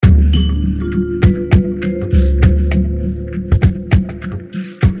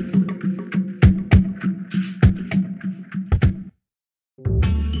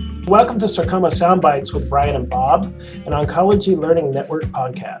Welcome to Sarcoma Soundbites with Brian and Bob, an Oncology Learning Network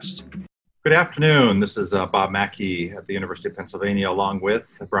podcast. Good afternoon. This is Bob Mackey at the University of Pennsylvania, along with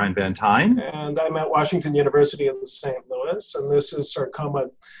Brian Van Tyne. And I'm at Washington University in St. Louis, and this is Sarcoma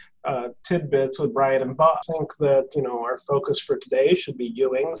Tidbits with Brian and Bob. I think that, our focus for today should be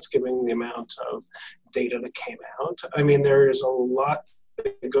Ewing's, given the amount of data that came out. I mean, there is a lot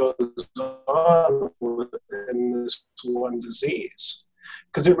that goes on within this one disease,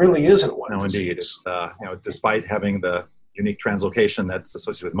 because it really isn't one disease. Indeed. Despite having the unique translocation that's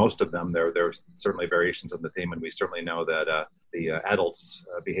associated with most of them, there are certainly variations of the theme, and we certainly know that the adults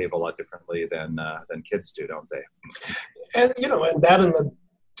behave a lot differently than kids do, don't they? And the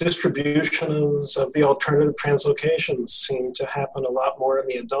distributions of the alternative translocations seem to happen a lot more in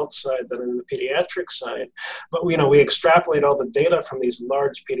the adult side than in the pediatric side. But we extrapolate all the data from these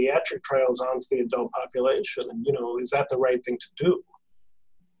large pediatric trials onto the adult population, and is that the right thing to do?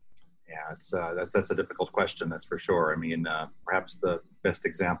 Yeah, that's a difficult question, that's for sure. I mean, perhaps the best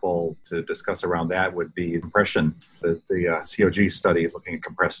example to discuss around that would be compression. The COG study looking at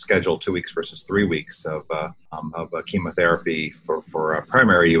compressed schedule 2 weeks versus 3 weeks of chemotherapy for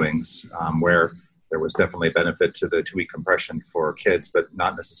primary Ewing's, where there was definitely a benefit to the 2-week compression for kids, but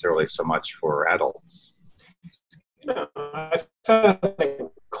not necessarily so much for adults. I found in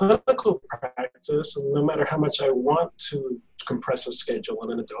clinical practice, and no matter how much I want to compress a schedule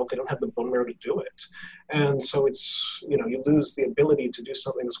in an adult, they don't have the bone marrow to do it. And so it's, you lose the ability to do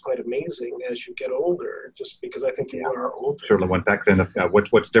something that's quite amazing as you get older, just because I think you are older. Certainly went back to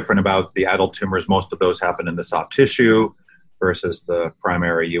what's different about the adult tumors. Most of those happen in the soft tissue versus the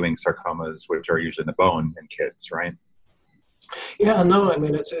primary Ewing sarcomas, which are usually in the bone in kids, right? Yeah, no, I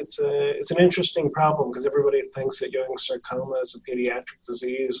mean, it's an interesting problem because everybody thinks that Ewing sarcoma is a pediatric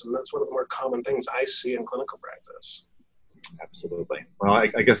disease, and that's one of the more common things I see in clinical practice. Absolutely. Well, I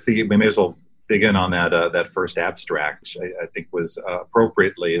guess we may as well dig in on that first abstract, which I think was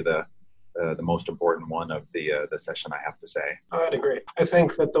appropriately the most important one of the session, I have to say. I'd agree. I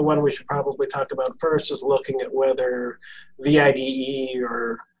think that the one we should probably talk about first is looking at whether VIDE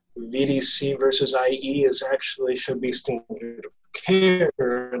or VDC versus IE should be standard of care.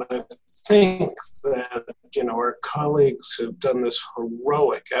 And I think that, our colleagues have done this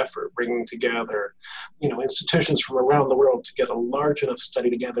heroic effort bringing together, institutions from around the world to get a large enough study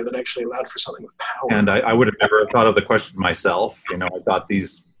together that actually allowed for something with power. And I would have never thought of the question myself. I thought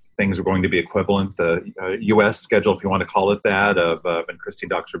these things were going to be equivalent. The U.S. schedule, if you want to call it that, of vincristine,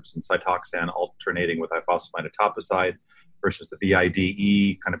 doxorubicin, Cytoxan alternating with ifosfamide etoposide, versus the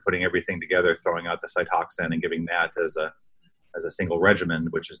VIDE, kind of putting everything together, throwing out the Cytoxan and giving that as a single regimen,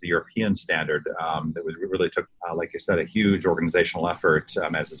 which is the European standard. That really took, like you said, a huge organizational effort,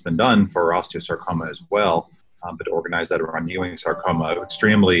 as has been done for osteosarcoma as well, but to organize that around Ewing sarcoma,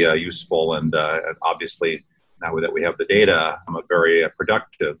 extremely useful, and obviously, now that we have the data, a very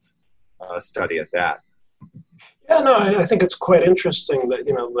productive study at that. Yeah, no, I think it's quite interesting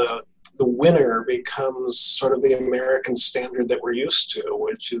that, the winner becomes sort of the American standard that we're used to,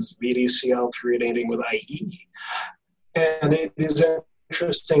 which is VDC alternating with IE. And it is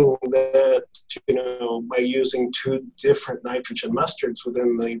interesting that, by using two different nitrogen mustards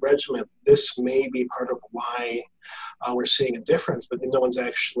within the regimen, this may be part of why we're seeing a difference, but no one's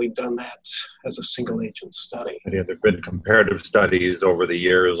actually done that as a single agent study. Yeah, there have been comparative studies over the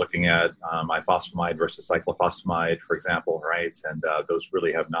years looking at ifosfamide versus cyclophosphamide, for example, right? And those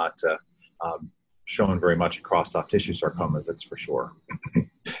really have not shown very much across soft tissue sarcomas, that's for sure.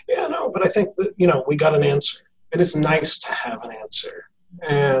 Yeah, no, but I think that, we got an answer. And it's nice to have an answer.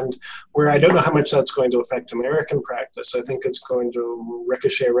 And where I don't know how much that's going to affect American practice, I think it's going to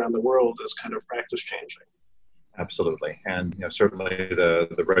ricochet around the world as kind of practice changing. Absolutely. And certainly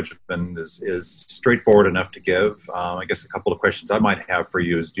the regimen is straightforward enough to give. I guess a couple of questions I might have for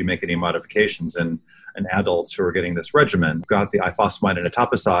you is, do you make any modifications in adults who are getting this regimen? We've got the ifosfamide and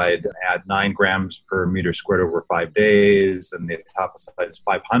etoposide at 9 grams per meter squared over 5 days, and the etoposide is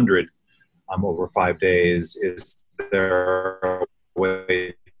 500 over 5 days. Is there a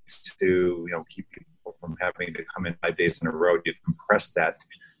way to keep people from having to come in 5 days in a row? Do you compress that?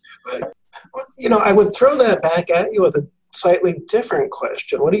 I would throw that back at you with a slightly different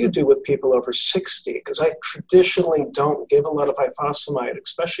question. What do you do with people over 60? Because I traditionally don't give a lot of ifosfamide,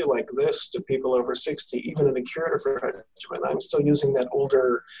 especially like this, to people over 60, even in a curative regimen. I'm still using that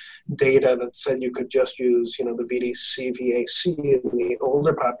older data that said you could just use, the VDC, VAC in the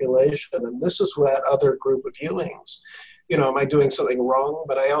older population. And this is that other group of Ewings. am I doing something wrong?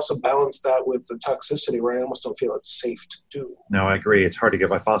 But I also balance that with the toxicity where I almost don't feel it's safe to do. No, I agree. It's hard to give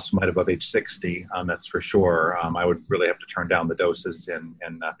ifosfamide above age 60, that's for sure. I would really have to turn down the doses in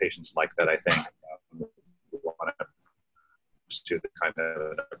patients like that, I think. We want to pursue the kind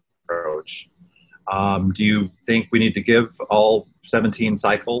of approach. Do you think we need to give all 17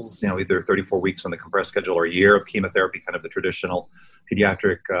 cycles, either 34 weeks on the compressed schedule or a year of chemotherapy, kind of the traditional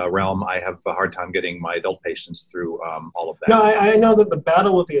pediatric realm? I have a hard time getting my adult patients through all of that. No, I know that the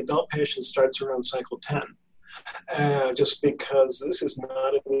battle with the adult patients starts around cycle 10. Just because this is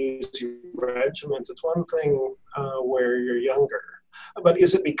not an easy regimen. It's one thing where you're younger. But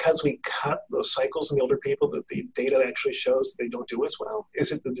is it because we cut the cycles in the older people that the data actually shows that they don't do as well?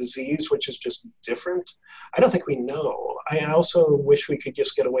 Is it the disease, which is just different? I don't think we know. I also wish we could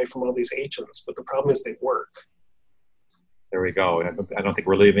just get away from all these agents, but the problem is they work. There we go. I don't think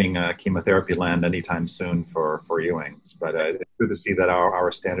we're leaving chemotherapy land anytime soon for Ewing's, but it's good to see that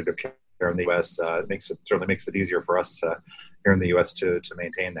our standard of care in the U.S. certainly makes it easier for us here in the U.S. to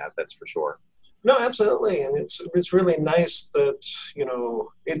maintain that. That's for sure. No, absolutely, and it's really nice that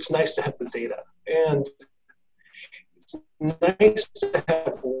it's nice to have the data, and it's nice to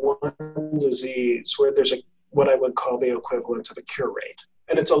have one disease where there's what I would call the equivalent of a cure rate,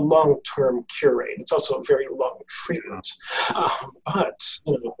 and it's a long-term cure rate. It's also a very long treatment, but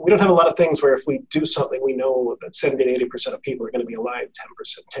we don't have a lot of things where if we do something, we know that 70-80% of people are going to be alive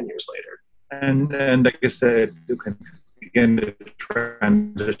 10 years later. And like I said, you can begin to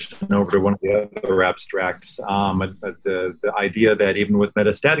transition over to one of the other abstracts. The idea that even with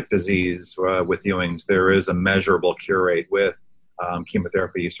metastatic disease with Ewing's, there is a measurable cure rate with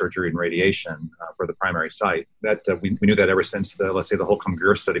chemotherapy, surgery, and radiation for the primary site. That we knew that ever since the whole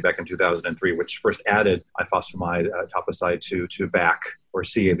Comgur study back in 2003, which first added ifosfamide etoposide to VAC or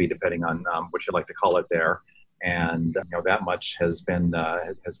CAB, depending on what you like to call it there. And that much has been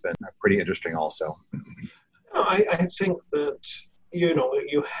pretty interesting also. I think that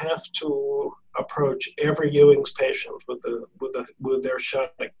you have to approach every Ewing's patient with their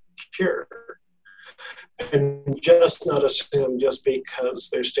shot at cure, and just not assume just because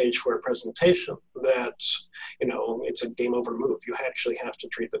they're stage 4 presentation that it's a game over move. You actually have to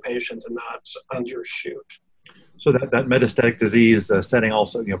treat the patient and not undershoot. So that metastatic disease setting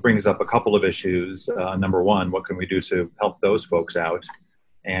also brings up a couple of issues. Number one, what can we do to help those folks out?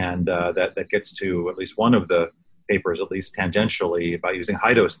 And that gets to at least one of the papers, at least tangentially, about using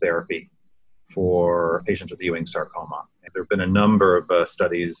high-dose therapy for patients with Ewing sarcoma. There have been a number of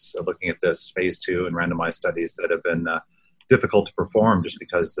studies looking at this, phase 2 and randomized studies that have been difficult to perform just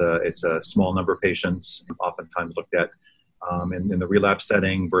because it's a small number of patients, oftentimes looked at in the relapse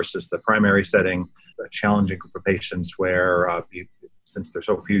setting versus the primary setting, a challenging group of patients where since there's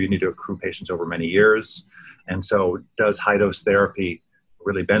so few, you need to accrue patients over many years. And so does high-dose therapy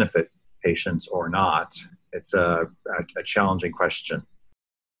really benefit patients or not? It's a challenging question.